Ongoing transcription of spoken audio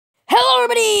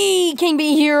Hello everybody, King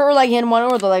B here, or Like Him One,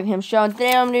 or the Like Him Show. And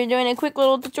today I'm going to be doing a quick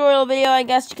little tutorial video, I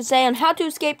guess you could say, on how to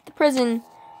escape the prison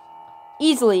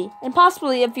easily, and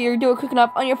possibly if you're doing quick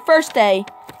enough on your first day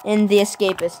in the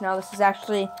Escapists. Now this is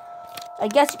actually, I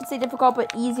guess you could say difficult,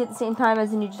 but easy at the same time,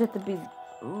 as in you just have to be,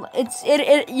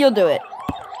 you'll do it.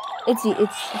 It's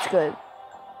good.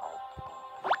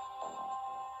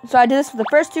 So I did this for the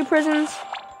first two prisons,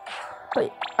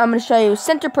 but I'm going to show you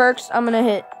center perks. I'm going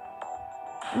to hit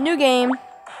new game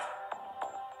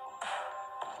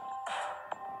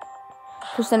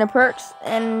for center perks,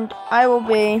 and I will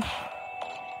be,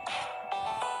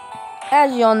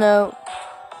 as you all know,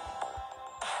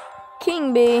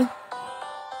 King B,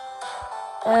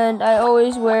 and I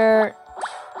always wear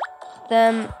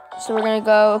them. So we're gonna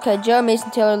go, okay, Joe,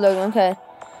 Mason, Taylor, Logan. Okay,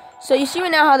 so you see right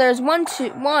now how there's 1,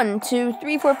 2,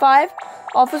 3, 4, 5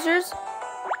 officers.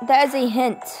 That is a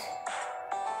hint.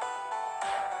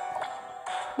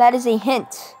 That is a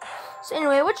hint. So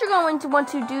anyway, what you're going to want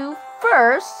to do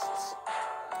first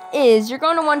is you're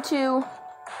going to want to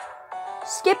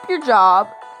skip your job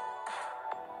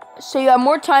so you have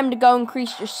more time to go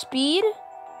increase your speed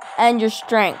and your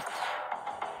strength.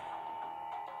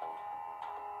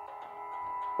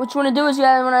 What you want to do is you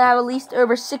want to have at least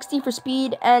over 60 for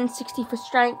speed and 60 for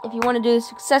strength if you want to do this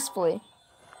successfully.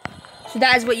 So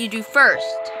that is what you do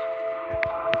first.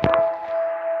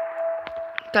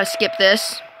 Gotta skip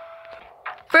this.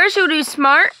 First, it would be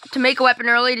smart to make a weapon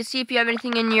early to see if you have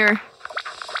anything in your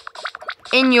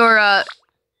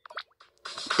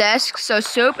desk. So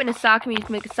soap and a sock mace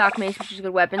to make a sock mace, which is a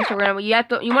good weapon. So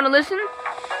you want to listen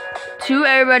to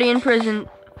everybody in prison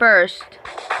first,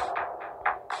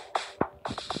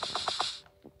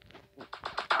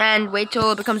 and wait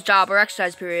till it becomes job or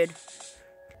exercise period.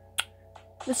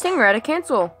 This thing read to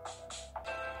cancel.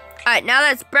 Alright, now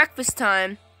that it's breakfast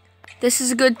time, this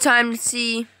is a good time to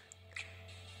see.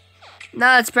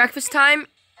 Now that it's breakfast time,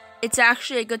 it's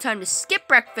actually a good time to skip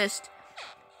breakfast,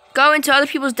 go into other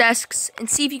people's desks, and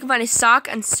see if you can find a sock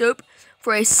and soap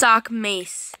for a sock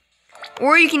mace.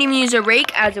 Or you can even use a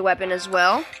rake as a weapon as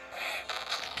well.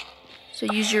 So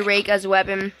use your rake as a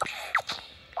weapon.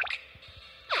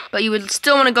 But you would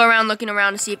still want to go around looking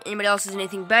around to see if anybody else has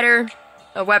anything better,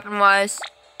 weapon-wise,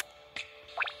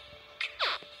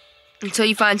 until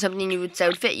you find something you would say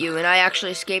would fit you. And I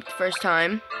actually escaped the first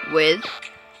time with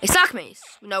a sock mace.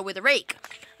 No, with a rake.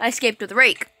 I escaped with a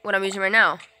rake, what I'm using right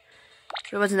now.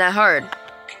 But it wasn't that hard.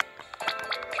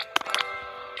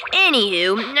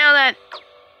 Anywho, now that...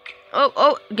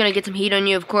 Oh, gonna get some heat on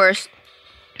you, of course.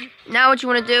 Now what you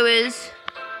want to do is...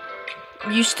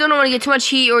 You still don't want to get too much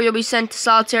heat or you'll be sent to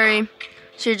solitary.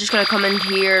 So you're just gonna come in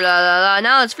here, la la la.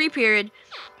 Now it's free period.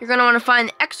 You're gonna want to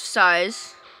find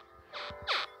exercise.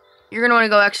 You're gonna want to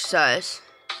go exercise.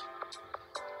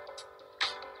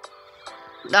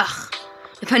 Ugh,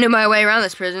 if I knew my way around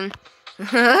this prison.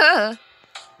 What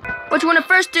you want to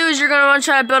first do is you're going to want to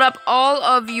try to build up all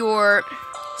of your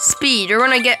speed. You're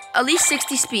going to get at least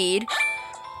 60 speed.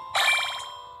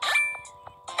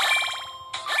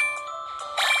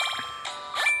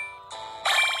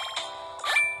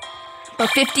 But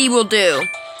 50 will do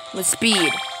with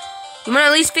speed. You want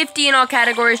at least 50 in all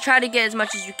categories. Try to get as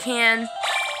much as you can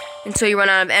until you run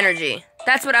out of energy.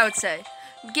 That's what I would say.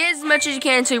 Get as much as you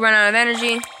can until you run out of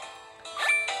energy,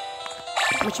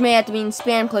 which may have to mean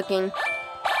spam clicking.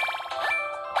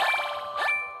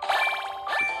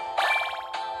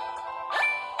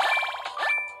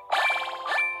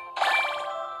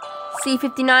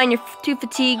 C59, you're too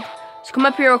fatigued, so come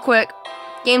up here real quick,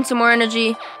 gain some more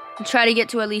energy, and try to get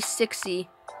to at least 60.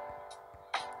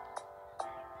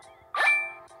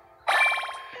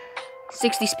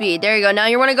 60 speed. There you go. Now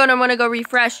you want to go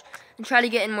refresh and try to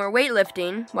get in more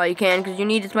weightlifting while you can, because you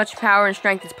need as much power and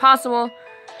strength as possible.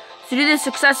 So do this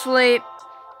successfully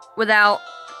without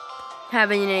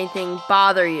having anything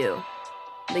bother you.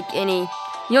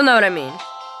 You'll know what I mean.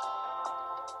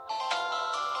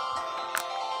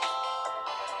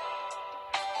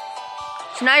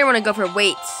 So now you want to go for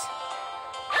weights.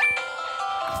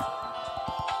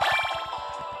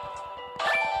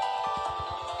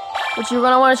 But you're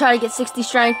going to want to try to get 60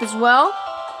 strength as well.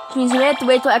 Which means you may have to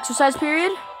wait till exercise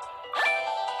period.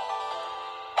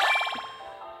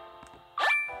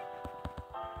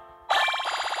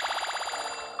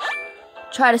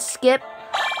 Try to skip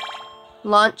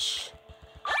lunch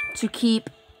to keep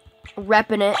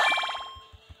repping it.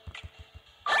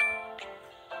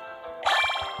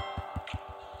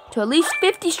 To at least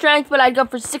 50 strength, but I'd go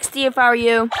for 60 if I were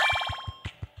you.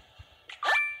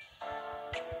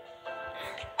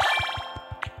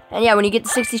 And yeah, when you get to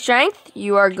 60 strength,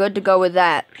 you are good to go with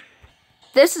that.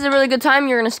 this is a really good time.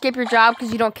 You're going to skip your job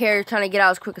because you don't care. You're trying to get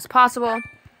out as quick as possible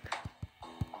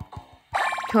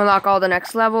to unlock all the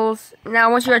next levels.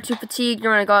 Now, once you are too fatigued,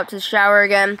 you're going to go up to the shower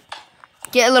again.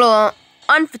 Get a little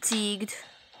unfatigued.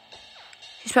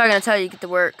 She's probably going to tell you to get to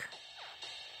work.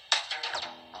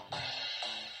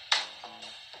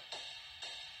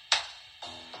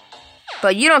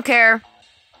 But you don't care.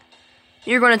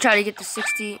 You're going to try to get to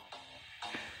 60.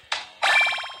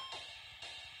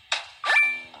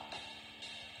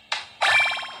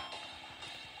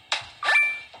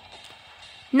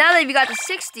 Now that you got to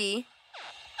 60,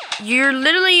 you're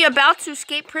literally about to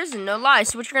escape prison, no lie.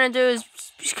 So what you're going to do is,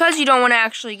 because you don't want to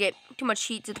actually get too much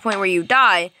heat to the point where you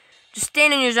die, just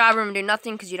stand in your job room and do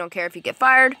nothing because you don't care if you get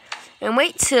fired. And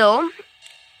wait till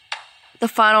the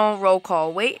final roll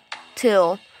call. Wait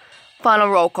till final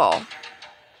roll call.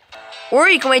 Or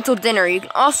you can wait till dinner. You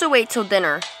can also wait till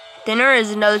dinner. Dinner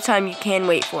is another time you can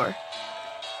wait for.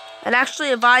 I'd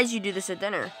actually advise you do this at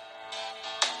dinner.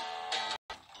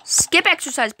 Skip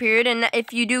exercise period, and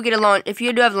if you do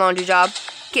have a laundry job,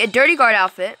 get a dirty guard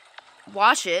outfit,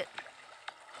 wash it,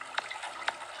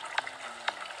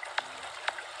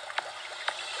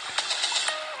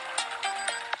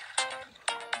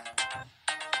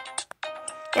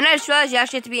 and I just realized you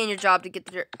actually have to be in your job to get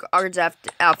the guard's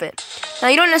outfit. Now,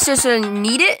 you don't necessarily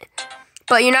need it,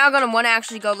 but you're now going to want to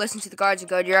actually go listen to the guards and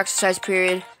go to your exercise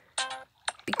period.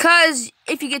 Because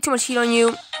if you get too much heat on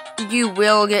you, you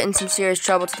will get in some serious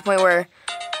trouble to the point where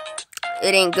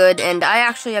it ain't good. And I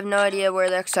actually have no idea where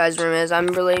the exercise room is. I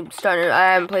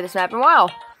haven't played this map in a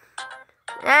while.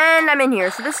 And I'm in here,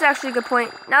 so this is actually a good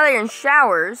point. Now that you're in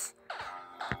showers,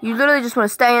 you literally just want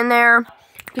to stay in there.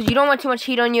 Because you don't want too much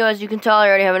heat on you. As you can tell, I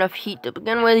already have enough heat to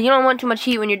begin with. You don't want too much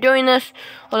heat when you're doing this.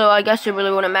 Although, I guess it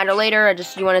really wouldn't matter later.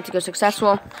 You want it to go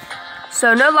successful.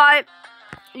 So, no lie.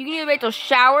 You can either wait till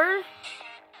showers.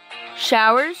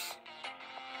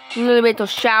 You can either wait till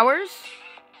showers.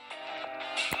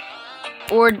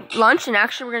 Or lunch. And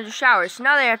actually, we're going to do showers. So,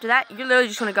 now that after that, you literally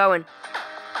just want to go and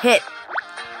hit.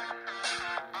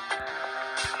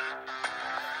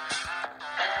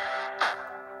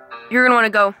 You're going to want to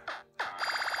go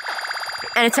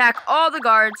and attack all the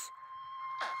guards.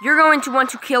 You're going to want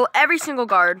to kill every single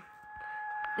guard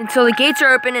until the gates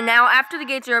are open. And now, after the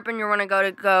gates are open, you're going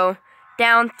to go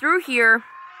down through here,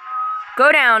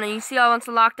 go down, and you see all once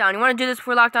the lockdown. You want to do this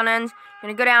before lockdown ends. You're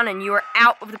going to go down, and you are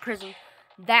out of the prison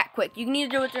that quick. You can either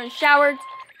do it during showers,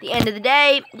 the end of the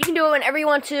day. You can do it whenever you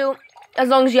want to, as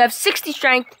long as you have 60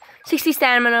 strength, 60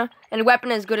 stamina, and a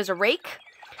weapon as good as a rake.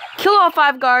 Kill all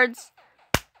 5 guards.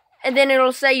 And then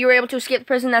it'll say you were able to escape the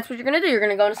prison. That's what you're going to do. You're going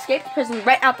to go and escape the prison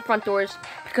right out the front doors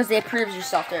because they approves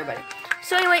yourself to everybody.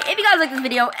 So anyway, if you guys like this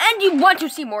video and you want to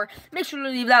see more, make sure to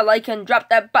leave that like and drop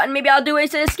that button. Maybe I'll do a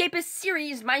Escapist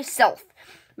series myself.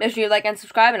 Make sure you like and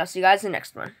subscribe, and I'll see you guys in the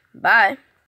next one. Bye.